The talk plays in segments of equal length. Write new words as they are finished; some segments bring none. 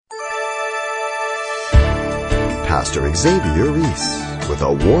Pastor Xavier Reese with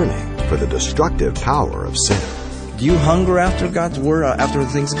a warning for the destructive power of sin. Do you hunger after God's Word, after the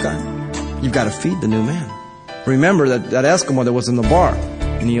things of God? You've got to feed the new man. Remember that Eskimo that was in the bar,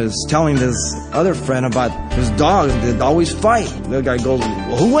 and he was telling this other friend about his dogs that always fight. The guy goes,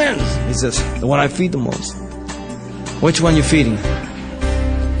 well, who wins? He says, the one I feed the most. Which one you feeding?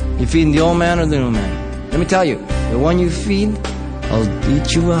 You feeding the old man or the new man? Let me tell you, the one you feed will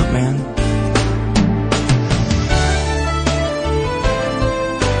eat you up, man.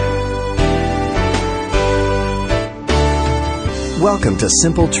 Welcome to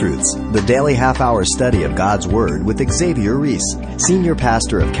Simple Truths, the daily half-hour study of God's Word with Xavier Reese, Senior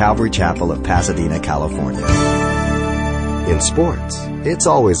Pastor of Calvary Chapel of Pasadena, California. In sports, it's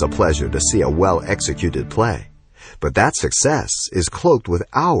always a pleasure to see a well-executed play. But that success is cloaked with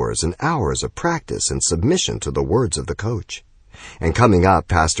hours and hours of practice and submission to the words of the coach. And coming up,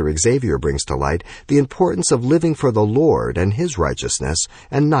 Pastor Xavier brings to light the importance of living for the Lord and His righteousness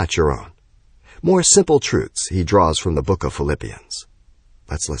and not your own. More simple truths he draws from the book of Philippians.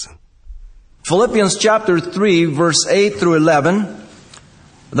 Let's listen. Philippians chapter 3, verse 8 through 11.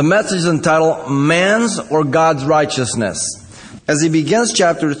 The message is entitled, Man's or God's Righteousness. As he begins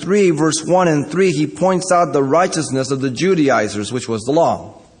chapter 3, verse 1 and 3, he points out the righteousness of the Judaizers, which was the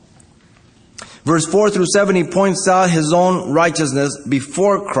law. Verse 4 through 7, he points out his own righteousness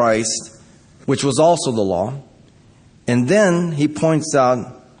before Christ, which was also the law. And then he points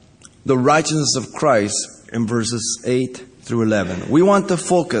out the righteousness of Christ in verses 8 through 11. We want to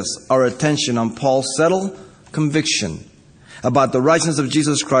focus our attention on Paul's settled conviction about the righteousness of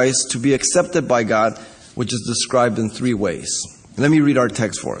Jesus Christ to be accepted by God, which is described in three ways. Let me read our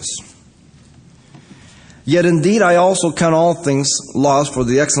text for us. Yet indeed I also count all things lost for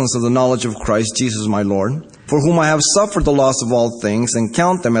the excellence of the knowledge of Christ Jesus my Lord, for whom I have suffered the loss of all things, and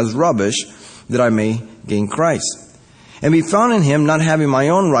count them as rubbish, that I may gain Christ, and be found in Him, not having my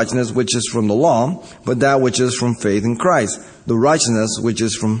own righteousness which is from the law, but that which is from faith in Christ, the righteousness which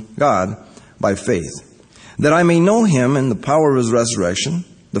is from God by faith, that I may know Him and the power of His resurrection,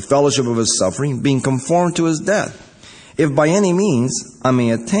 the fellowship of His suffering, being conformed to His death, if by any means I may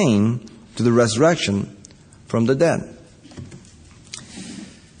attain to the resurrection from the dead.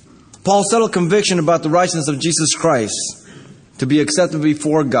 Paul's settled conviction about the righteousness of Jesus Christ to be accepted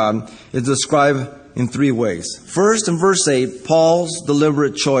before God is described in three ways. First, in verse 8, Paul's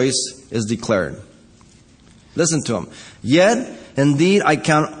deliberate choice is declared. Listen to him. Yet, indeed, I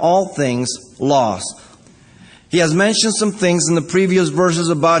count all things lost. He has mentioned some things in the previous verses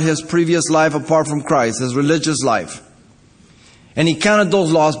about his previous life apart from Christ, his religious life. And he counted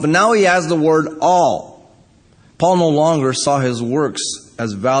those lost, but now he adds the word all. Paul no longer saw his works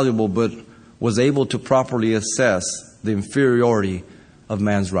as valuable, but was able to properly assess the inferiority of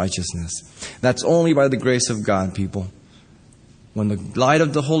man's righteousness. That's only by the grace of God, people. When the light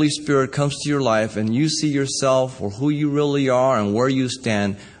of the Holy Spirit comes to your life and you see yourself for who you really are and where you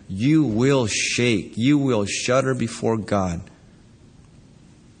stand, you will shake. You will shudder before God.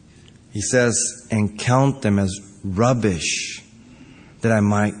 He says, and count them as rubbish, that I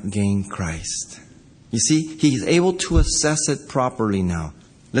might gain Christ. You see, he's able to assess it properly now.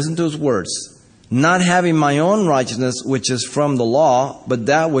 Listen to his words. Not having my own righteousness, which is from the law, but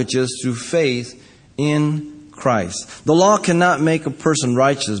that which is through faith in Christ. The law cannot make a person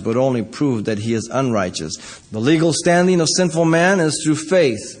righteous, but only prove that he is unrighteous. The legal standing of sinful man is through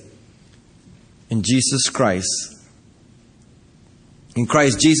faith in Jesus Christ. In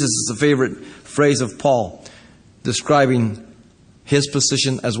Christ Jesus is a favorite phrase of Paul, describing his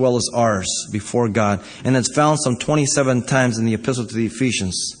position as well as ours before God. And it's found some 27 times in the Epistle to the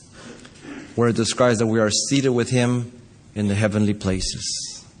Ephesians, where it describes that we are seated with Him in the heavenly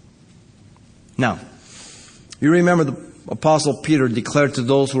places. Now, you remember the Apostle Peter declared to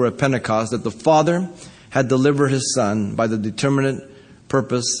those who were at Pentecost that the Father had delivered His Son by the determinate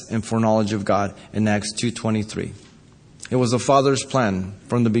purpose and foreknowledge of God in Acts 2:23. It was the Father's plan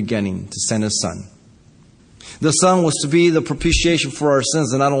from the beginning to send His Son. The Son was to be the propitiation for our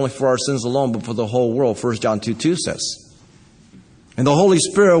sins, and not only for our sins alone, but for the whole world, 1 John 2:2 says. And the Holy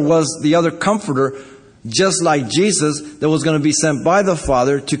Spirit was the other comforter, just like Jesus, that was going to be sent by the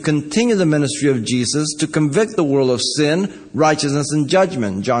Father to continue the ministry of Jesus, to convict the world of sin, righteousness, and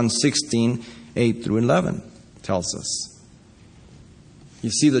judgment. John 16:8 through 11 tells us.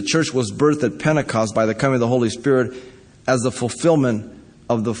 You see, the church was birthed at Pentecost by the coming of the Holy Spirit as the fulfillment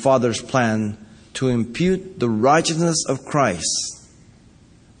of the Father's plan to impute the righteousness of Christ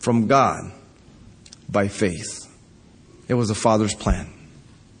from God by faith. It was the Father's plan.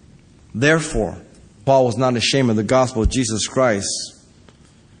 Therefore, Paul was not ashamed of the gospel of Jesus Christ,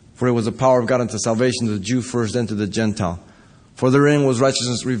 For it was the power of God unto salvation to the Jew first, then to the Gentile. For therein was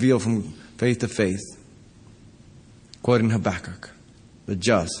righteousness revealed from faith to faith. Quoting Habakkuk, the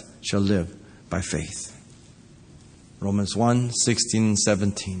just shall live by faith. Romans 1, 16 and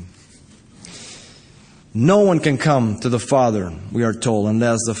 17. No one can come to the Father, we are told,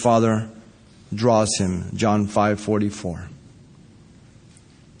 unless the Father draws him. John 5:44.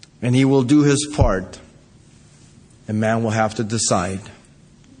 And he will do his part, and man will have to decide.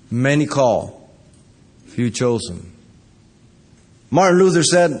 Many call, few chosen. Martin Luther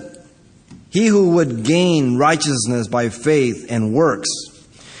said, he who would gain righteousness by faith and works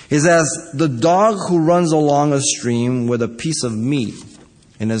is as the dog who runs along a stream with a piece of meat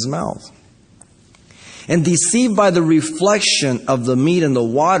in his mouth. And deceived by the reflection of the meat in the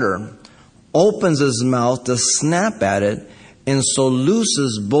water, opens his mouth to snap at it, and so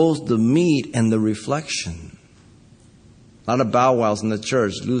loses both the meat and the reflection. A lot of bow wows in the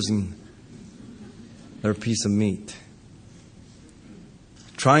church losing their piece of meat.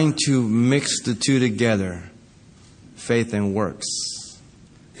 Trying to mix the two together, faith and works,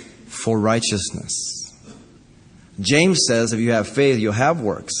 for righteousness. James says if you have faith, you'll have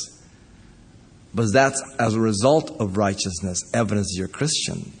works. But that's as a result of righteousness, evidence you're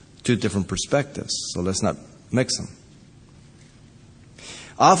Christian. Two different perspectives, so let's not mix them.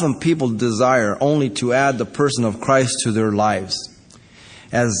 Often people desire only to add the person of Christ to their lives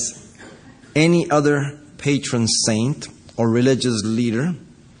as any other patron saint or religious leader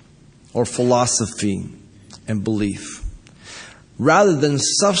or philosophy and belief, rather than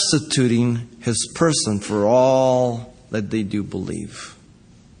substituting his person for all that they do believe.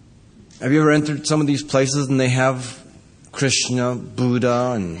 Have you ever entered some of these places and they have Krishna,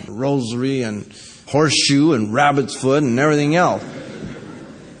 Buddha, and rosary, and horseshoe, and rabbit's foot, and everything else?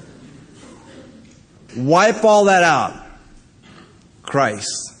 Wipe all that out. Christ,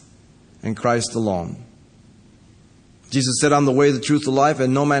 and Christ alone. Jesus said, I'm the way, the truth, the life,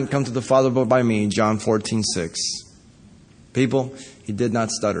 and no man come to the Father but by me. John 14:6. People, he did not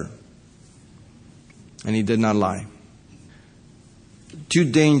stutter. And he did not lie. Two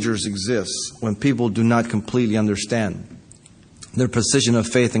dangers exist when people do not completely understand their position of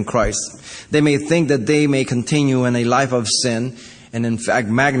faith in Christ. They may think that they may continue in a life of sin and in fact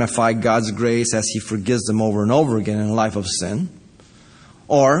magnify God's grace as He forgives them over and over again in a life of sin.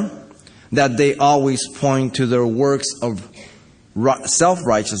 Or that they always point to their works of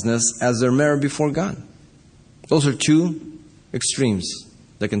self-righteousness as their merit before God. Those are two extremes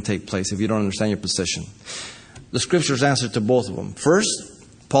that can take place if you don't understand your position. The Scriptures answer to both of them. First,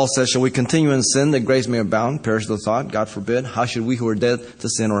 Paul says, shall we continue in sin that grace may abound? Perish the thought, God forbid. How should we who are dead to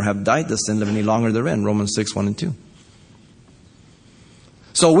sin or have died to sin live any longer therein? Romans 6, 1 and 2.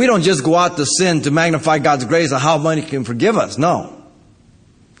 So we don't just go out to sin to magnify God's grace and how much He can forgive us. No.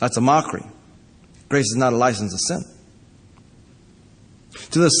 That's a mockery. Grace is not a license to sin.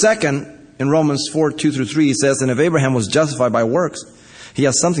 To the second, in Romans 4, 2 through 3, he says, and if Abraham was justified by works, he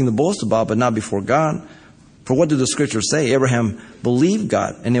has something to boast about, but not before God. For what do the Scriptures say? Abraham believed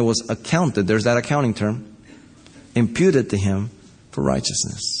God, and it was accounted, there's that accounting term, imputed to him for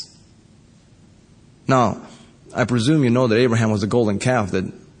righteousness. Now, I presume you know that Abraham was the golden calf that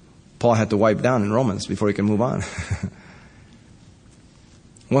Paul had to wipe down in Romans before he can move on.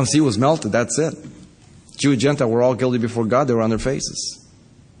 Once he was melted, that's it. Jew and Gentile were all guilty before God. They were on their faces.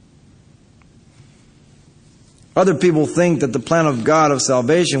 Other people think that the plan of God of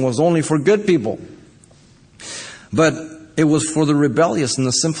salvation was only for good people. But it was for the rebellious and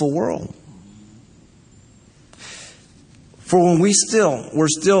the sinful world. For when we're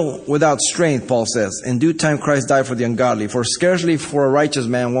still without strength, Paul says, in due time Christ died for the ungodly. For scarcely for a righteous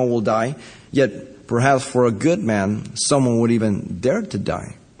man one will die, yet perhaps for a good man someone would even dare to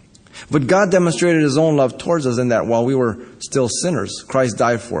die. But God demonstrated His own love towards us in that while we were still sinners, Christ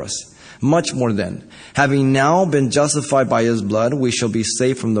died for us. Much more then, having now been justified by His blood, we shall be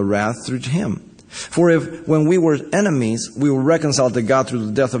saved from the wrath through Him. For if, when we were enemies, we were reconciled to God through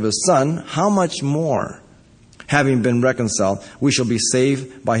the death of His Son, how much more, having been reconciled, we shall be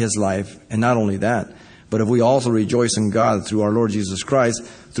saved by His life? And not only that, but if we also rejoice in God through our Lord Jesus Christ,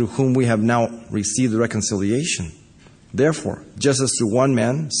 through whom we have now received the reconciliation. Therefore, just as through one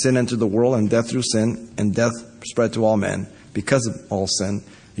man sin entered the world, and death through sin, and death spread to all men, because of all sin,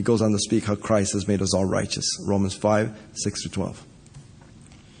 he goes on to speak how Christ has made us all righteous. Romans 5, 6 through 12.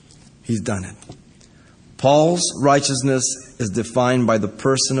 He's done it. Paul's righteousness is defined by the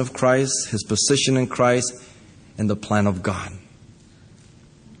person of Christ, his position in Christ, and the plan of God.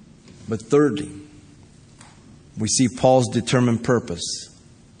 But thirdly, we see Paul's determined purpose.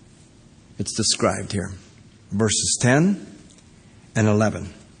 It's described here. Verses 10 and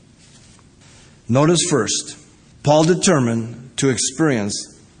 11. Notice first, Paul determined to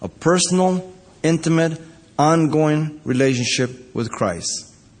experience a personal, intimate, ongoing relationship with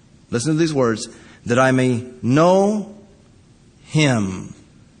Christ. Listen to these words, that I may know Him.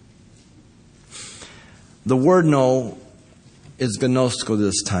 The word know is gnosko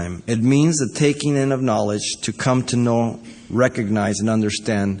this time. It means the taking in of knowledge, to come to know, recognize, and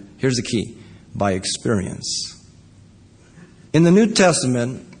understand. Here's the key, by experience. In the New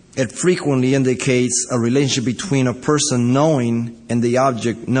Testament, it frequently indicates a relationship between a person knowing and the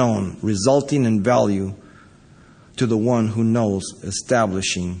object known, resulting in value to the one who knows,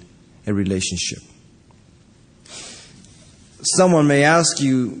 establishing a relationship. Someone may ask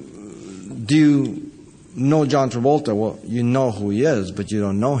you, do you know John Travolta? Well, you know who he is, but you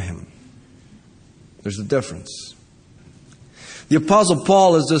don't know him. There's a difference. The Apostle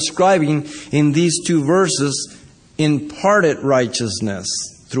Paul is describing in these two verses imparted righteousness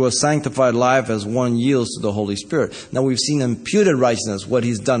through a sanctified life as one yields to the Holy Spirit. Now we've seen imputed righteousness, what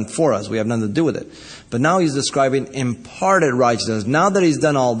He's done for us. We have nothing to do with it. But now He's describing imparted righteousness. Now that He's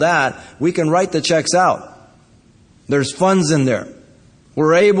done all that, we can write the checks out. There's funds in there.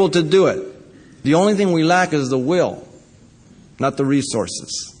 We're able to do it. The only thing we lack is the will, not the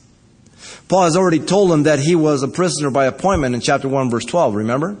resources. Paul has already told them that he was a prisoner by appointment in chapter 1, verse 12,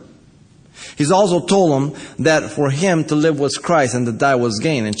 remember? He's also told them that for him to live was Christ and to die was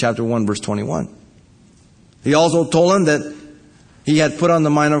gain in chapter 1, verse 21. He also told them that he had put on the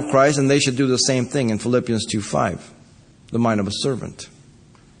mind of Christ and they should do the same thing in Philippians 2:5, the mind of a servant.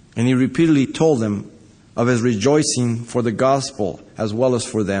 And he repeatedly told them of his rejoicing for the gospel as well as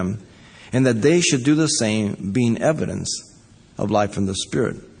for them, and that they should do the same, being evidence of life in the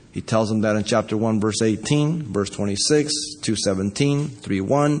Spirit. He tells them that in chapter 1, verse 18, verse 26, 2:17,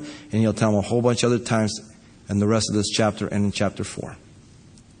 3:1, and he'll tell them a whole bunch of other times in the rest of this chapter and in chapter 4.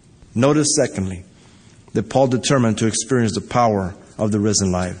 Notice, secondly, that Paul determined to experience the power of the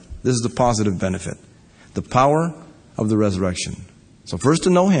risen life. This is the positive benefit. The power of the resurrection. So first to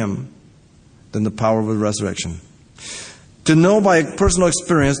know Him, then the power of the resurrection. To know by personal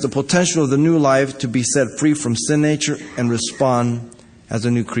experience the potential of the new life to be set free from sin nature and respond as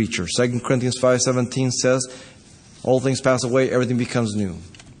a new creature. 2 Corinthians 5:17 says, old things pass away, everything becomes new.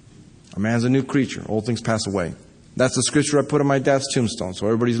 A man's a new creature, old things pass away. That's the scripture I put on my dad's tombstone. So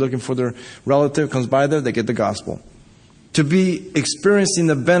everybody's looking for their relative, comes by there, they get the gospel. To be experiencing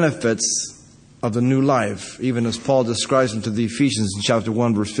the benefits of the new life, even as Paul describes them to the Ephesians in chapter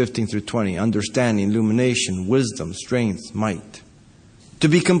 1, verse 15 through 20. Understanding, illumination, wisdom, strength, might. To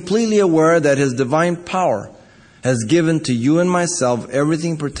be completely aware that His divine power has given to you and myself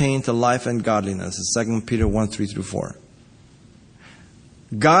everything pertaining to life and godliness. In 2 Peter 1, 3 through 4.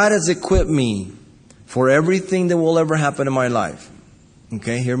 God has equipped me for everything that will ever happen in my life.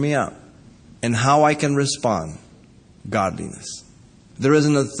 Okay, hear me out. And how I can respond. Godliness. There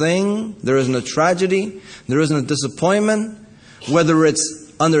isn't a thing, there isn't a tragedy, there isn't a disappointment, whether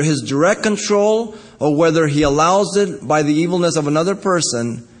it's under His direct control or whether He allows it by the evilness of another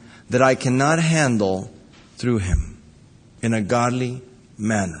person, that I cannot handle through Him in a godly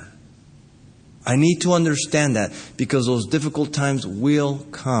manner. I need to understand that, because those difficult times will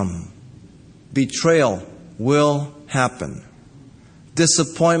come. Betrayal will happen.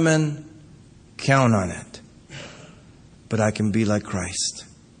 Disappointment, count on it. But I can be like Christ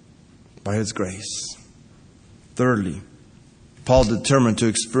by His grace. Thirdly, Paul determined to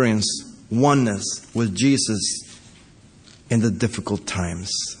experience oneness with Jesus in the difficult times.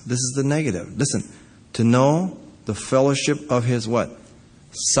 This is the negative. Listen, to know the fellowship of His what?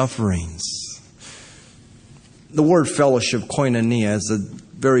 Sufferings. The word fellowship, koinonia, is a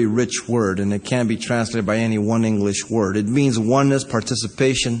very rich word, and it can't be translated by any one English word. It means oneness,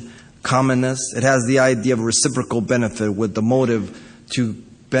 participation, commonness. It has the idea of reciprocal benefit with the motive to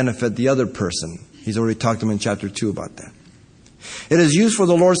benefit the other person. He's already talked to him in chapter 2 about that. It is used for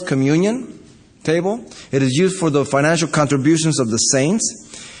the Lord's communion table. It is used for the financial contributions of the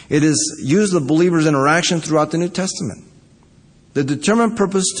saints. It is used in the believer's interaction throughout the New Testament. The determined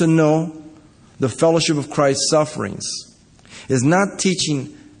purpose to know the fellowship of Christ's sufferings is not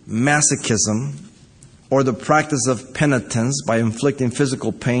teaching masochism or the practice of penitence by inflicting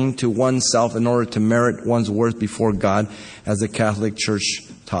physical pain to oneself in order to merit one's worth before God, as the Catholic Church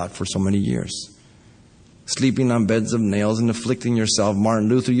taught for so many years. Sleeping on beds of nails and afflicting yourself. Martin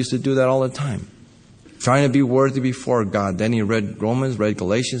Luther used to do that all the time. Trying to be worthy before God. Then he read Romans, read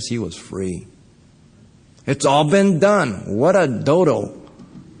Galatians, he was free. It's all been done. What a dodo.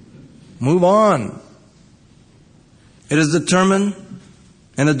 Move on. It is determined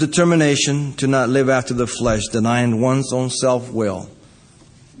and a determination to not live after the flesh, denying one's own self-will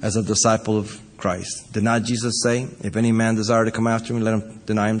as a disciple of Christ. Did not Jesus say, if any man desire to come after me, let him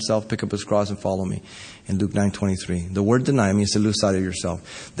deny himself, pick up his cross, and follow me? In Luke 9:23. The word deny means to lose sight of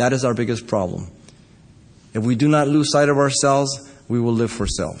yourself. That is our biggest problem. If we do not lose sight of ourselves, we will live for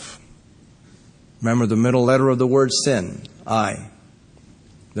self. Remember the middle letter of the word sin, I.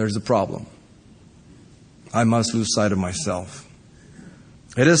 There's the problem. I must lose sight of myself.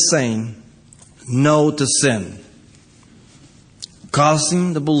 It is saying no to sin,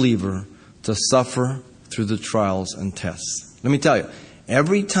 causing the believer to suffer through the trials and tests. Let me tell you,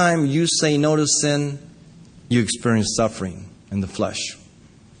 every time you say no to sin, you experience suffering in the flesh.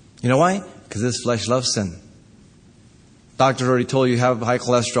 You know why? Because this flesh loves sin. Doctor already told you have high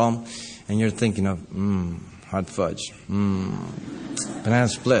cholesterol, and you're thinking of, hot fudge, banana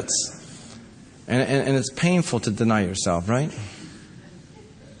splits. And it's painful to deny yourself, right?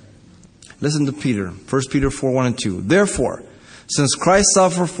 Listen to Peter, 1 Peter 4:1 and 2. Therefore, since Christ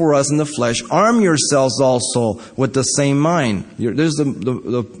suffered for us in the flesh, arm yourselves also with the same mind. There's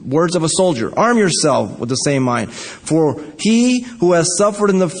the words of a soldier. Arm yourself with the same mind. For he who has suffered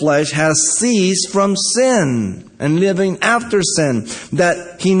in the flesh has ceased from sin and living after sin,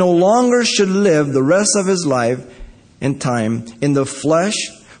 that he no longer should live the rest of his life and time in the flesh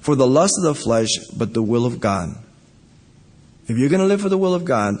for the lust of the flesh, but the will of God. If you're going to live for the will of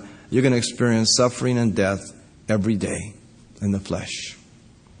God, you're going to experience suffering and death every day in the flesh.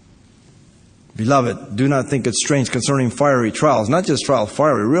 Beloved, do not think it strange concerning fiery trials, not just trials,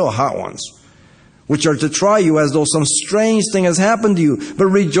 fiery, real hot ones, which are to try you as though some strange thing has happened to you, but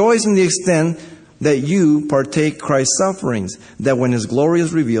rejoice in the extent that you partake Christ's sufferings, that when His glory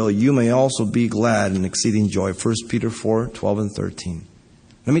is revealed, you may also be glad in exceeding joy. 1 Peter 4:12 and 13.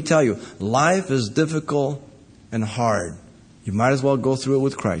 Let me tell you, life is difficult and hard. You might as well go through it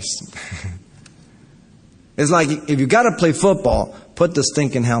with Christ. It's like if you got to play football, put the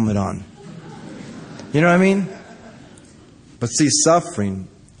stinking helmet on. You know what I mean? But see, suffering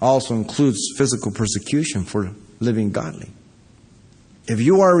also includes physical persecution for living godly. If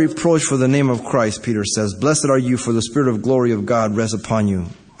you are reproached for the name of Christ, Peter says, blessed are you, for the Spirit of glory of God rests upon you.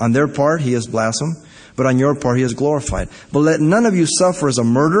 On their part, He is blasphemed, but on your part, He is glorified. But let none of you suffer as a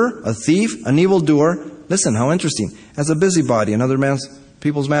murderer, a thief, an evildoer. Listen, how interesting. As a busybody in other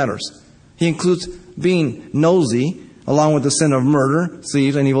people's matters. He includes being nosy, along with the sin of murder,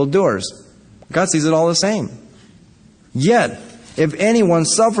 thieves, and evildoers. God sees it all the same. Yet, if anyone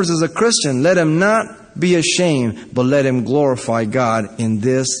suffers as a Christian, let him not be ashamed, but let him glorify God in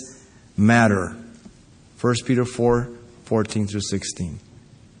this matter. 1 Peter 4:14 through 16.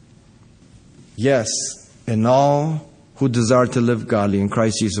 Yes, and all who desire to live godly in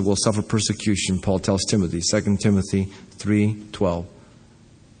Christ Jesus will suffer persecution, Paul tells Timothy, 2 Timothy 3:12.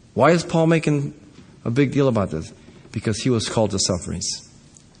 Why is Paul making a big deal about this? Because he was called to sufferings.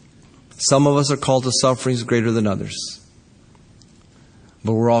 Some of us are called to sufferings greater than others.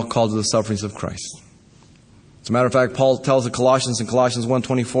 But we're all called to the sufferings of Christ. As a matter of fact, Paul tells the Colossians in Colossians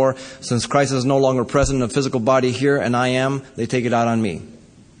 1:24, since Christ is no longer present in a physical body here, and I am, they take it out on me.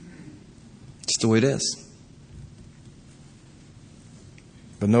 It's the way it is.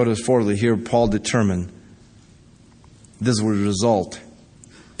 But notice fourthly, here Paul determined this would result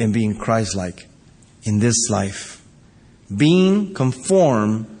in being Christ-like in this life. Being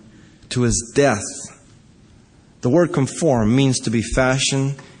conformed to His death. The word conform means to be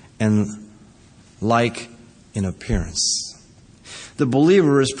fashioned and like in appearance. The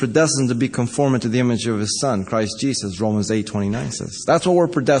believer is predestined to be conformed to the image of His Son, Christ Jesus, Romans 8:29 says. That's what we're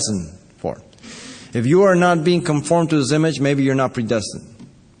predestined for. If you are not being conformed to His image, maybe you're not predestined.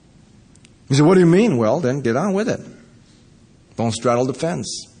 You say, what do you mean? Well, then get on with it. Don't straddle the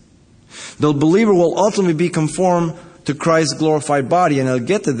fence. The believer will ultimately be conformed to Christ's glorified body, and I'll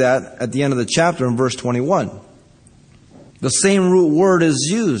get to that at the end of the chapter in verse 21. The same root word is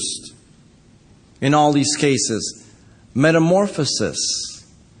used in all these cases. Metamorphosis.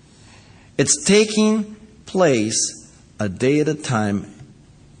 It's taking place a day at a time,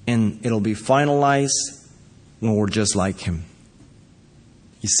 and it'll be finalized when we're just like Him.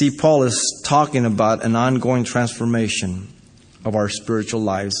 You see, Paul is talking about an ongoing transformation of our spiritual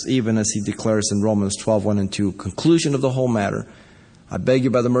lives, even as he declares in Romans 12:1 and 2, conclusion of the whole matter. I beg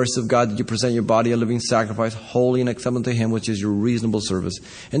you by the mercy of God that you present your body a living sacrifice, holy and acceptable to Him, which is your reasonable service.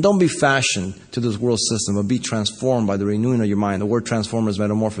 And don't be fashioned to this world system, but be transformed by the renewing of your mind. The word transform is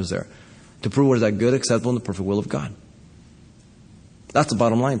metamorphosis there. To prove what is that good, acceptable, and the perfect will of God. That's the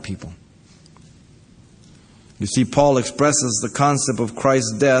bottom line, people. You see, Paul expresses the concept of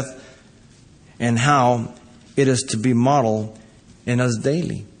Christ's death and how it is to be modeled in us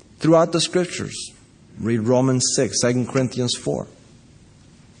daily throughout the Scriptures. Read Romans 6, 2 Corinthians 4.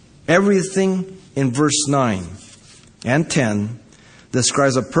 Everything in verse 9 and 10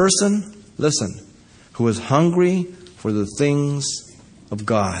 describes a person, listen, who is hungry for the things of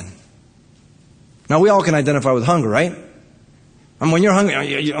God. Now, we all can identify with hunger, right? I mean, when you're hungry,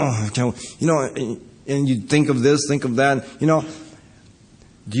 and you think of this, think of that.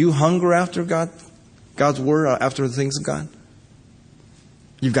 Do you hunger after God's Word, after the things of God?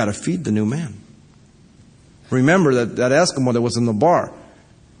 You've got to feed the new man. Remember that Eskimo that was in the bar,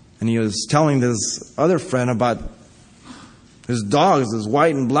 and he was telling this other friend about his dogs, this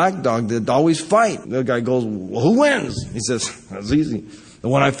white and black dog that always fight. The guy goes, well, who wins? He says, that's easy. The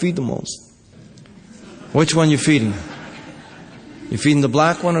one I feed the most. Which one you feeding? You feeding the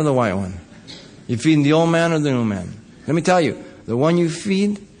black one or the white one? You feeding the old man or the new man? Let me tell you, the one you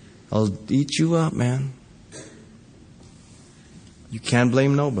feed, I'll eat you up, man. You can't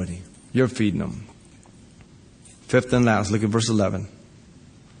blame nobody. You're feeding them. Fifth and last, look at verse 11.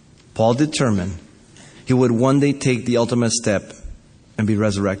 Paul determined he would one day take the ultimate step and be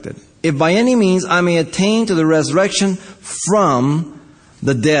resurrected. If by any means I may attain to the resurrection from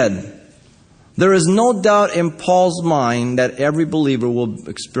the dead. There is no doubt in Paul's mind that every believer will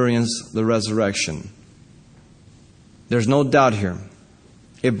experience the resurrection. There's no doubt here.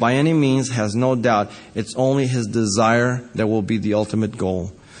 If by any means has no doubt, it's only his desire that will be the ultimate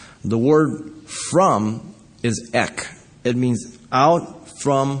goal. The word from is ek. It means out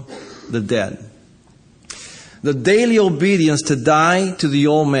from the dead. The daily obedience to die to the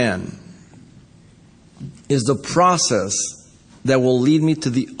old man is the process that will lead me to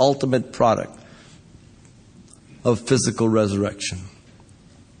the ultimate product of physical resurrection.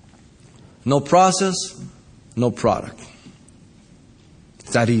 No process, no product.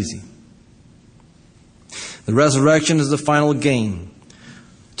 It's that easy. The resurrection is the final gain.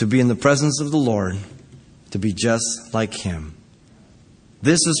 To be in the presence of the Lord, to be just like Him.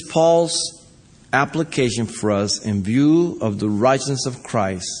 This is Paul's application for us in view of the righteousness of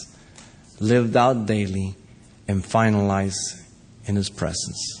Christ lived out daily and finalized in His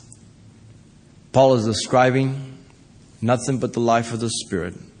presence. Paul is describing nothing but the life of the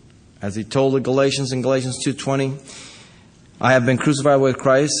Spirit. As he told the Galatians in Galatians 2:20, I have been crucified with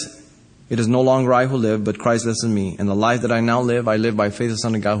Christ. It is no longer I who live, but Christ lives in me. And the life that I now live, I live by faith in the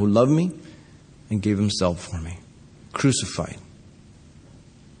Son of God who loved me and gave Himself for me. Crucified.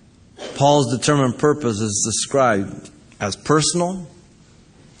 Paul's determined purpose is described as personal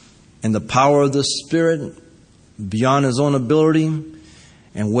and the power of the Spirit beyond his own ability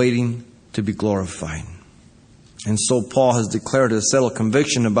and waiting to be glorified. And so Paul has declared a settled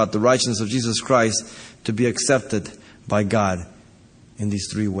conviction about the righteousness of Jesus Christ to be accepted by God in these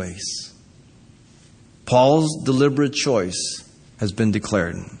three ways. Paul's deliberate choice has been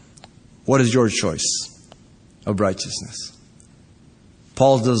declared. What is your choice of righteousness?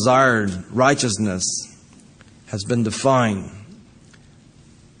 Paul's desired righteousness has been defined.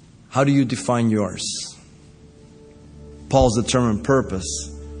 How do you define yours? Paul's determined purpose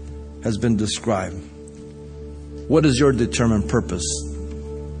has been described. What is your determined purpose?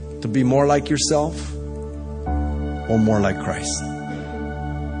 To be more like yourself or more like Christ?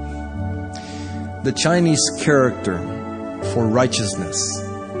 The Chinese character for righteousness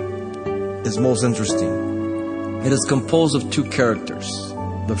is most interesting. It is composed of two characters.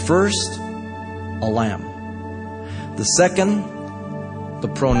 The first, a lamb. The second, the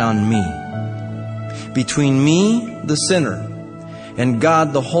pronoun me. Between me, the sinner, and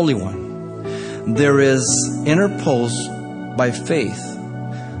God, the Holy One, there is interposed by faith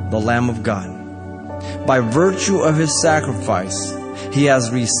the Lamb of God. By virtue of His sacrifice, He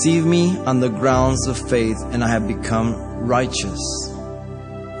has received me on the grounds of faith, and I have become righteous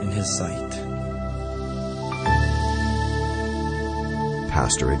in His sight.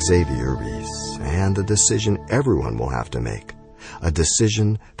 Pastor Xavier Reese, and a decision everyone will have to make. A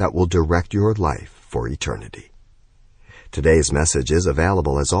decision that will direct your life for eternity. Today's message is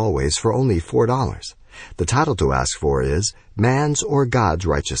available as always for only $4. The title to ask for is Man's or God's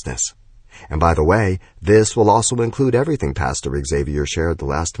Righteousness. And by the way, this will also include everything Pastor Xavier shared the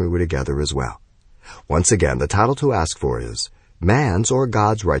last time we were together as well. Once again, the title to ask for is Man's or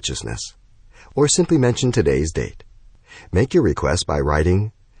God's Righteousness. Or simply mention today's date. Make your request by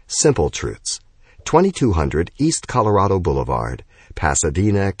writing Simple Truths, 2200 East Colorado Boulevard,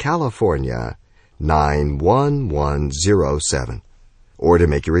 Pasadena, California, 91107. Or to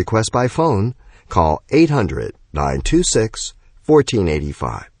make your request by phone, call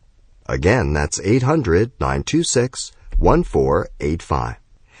 800-926-1485. Again, that's 800-926-1485.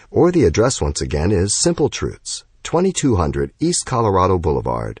 Or the address once again is Simple Truths, 2200 East Colorado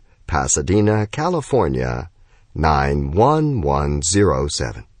Boulevard, Pasadena, California,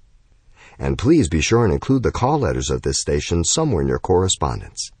 91107. And please be sure and include the call letters of this station somewhere in your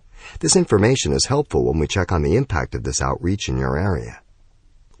correspondence. This information is helpful when we check on the impact of this outreach in your area.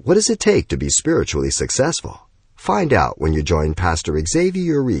 What does it take to be spiritually successful? Find out when you join Pastor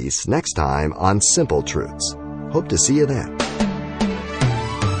Xavier Reese next time on Simple Truths. Hope to see you then.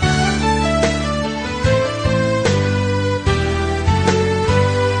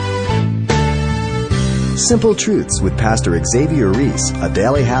 Simple Truths with Pastor Xavier Reese, a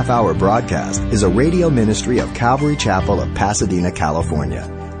daily half-hour broadcast, is a radio ministry of Calvary Chapel of Pasadena, California.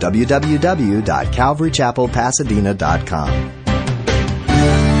 www.calvarychapelpasadena.com